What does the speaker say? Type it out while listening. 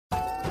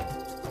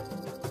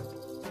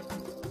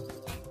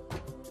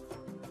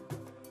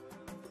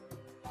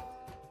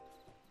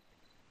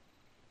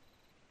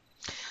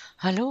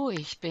Hallo,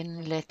 ich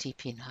bin Letty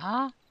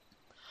Pienaar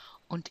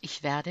und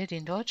ich werde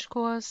den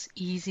Deutschkurs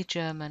Easy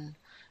German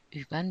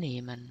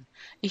übernehmen.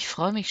 Ich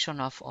freue mich schon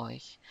auf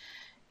euch.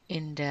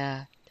 In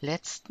der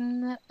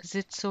letzten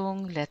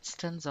Sitzung,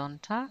 letzten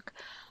Sonntag,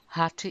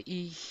 hatte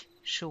ich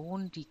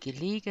schon die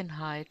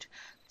Gelegenheit,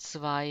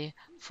 zwei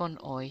von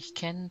euch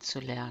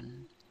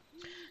kennenzulernen.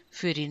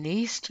 Für die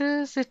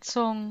nächste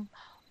Sitzung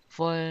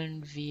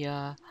wollen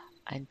wir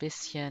ein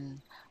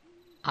bisschen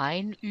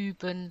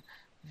einüben,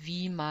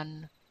 wie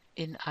man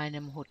in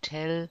einem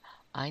Hotel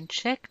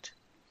eincheckt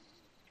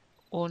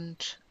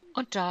und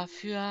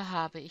dafür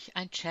habe ich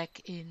ein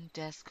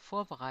Check-in-Desk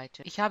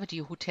vorbereitet. Ich habe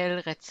die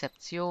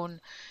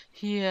Hotelrezeption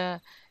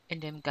hier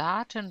in dem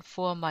Garten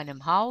vor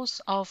meinem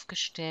Haus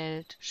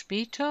aufgestellt.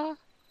 Später,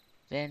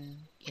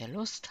 wenn ihr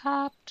Lust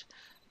habt,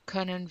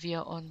 können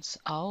wir uns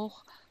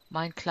auch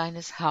mein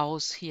kleines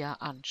Haus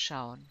hier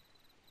anschauen.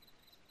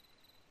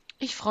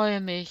 Ich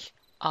freue mich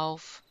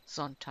auf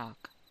Sonntag.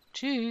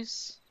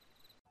 Tschüss.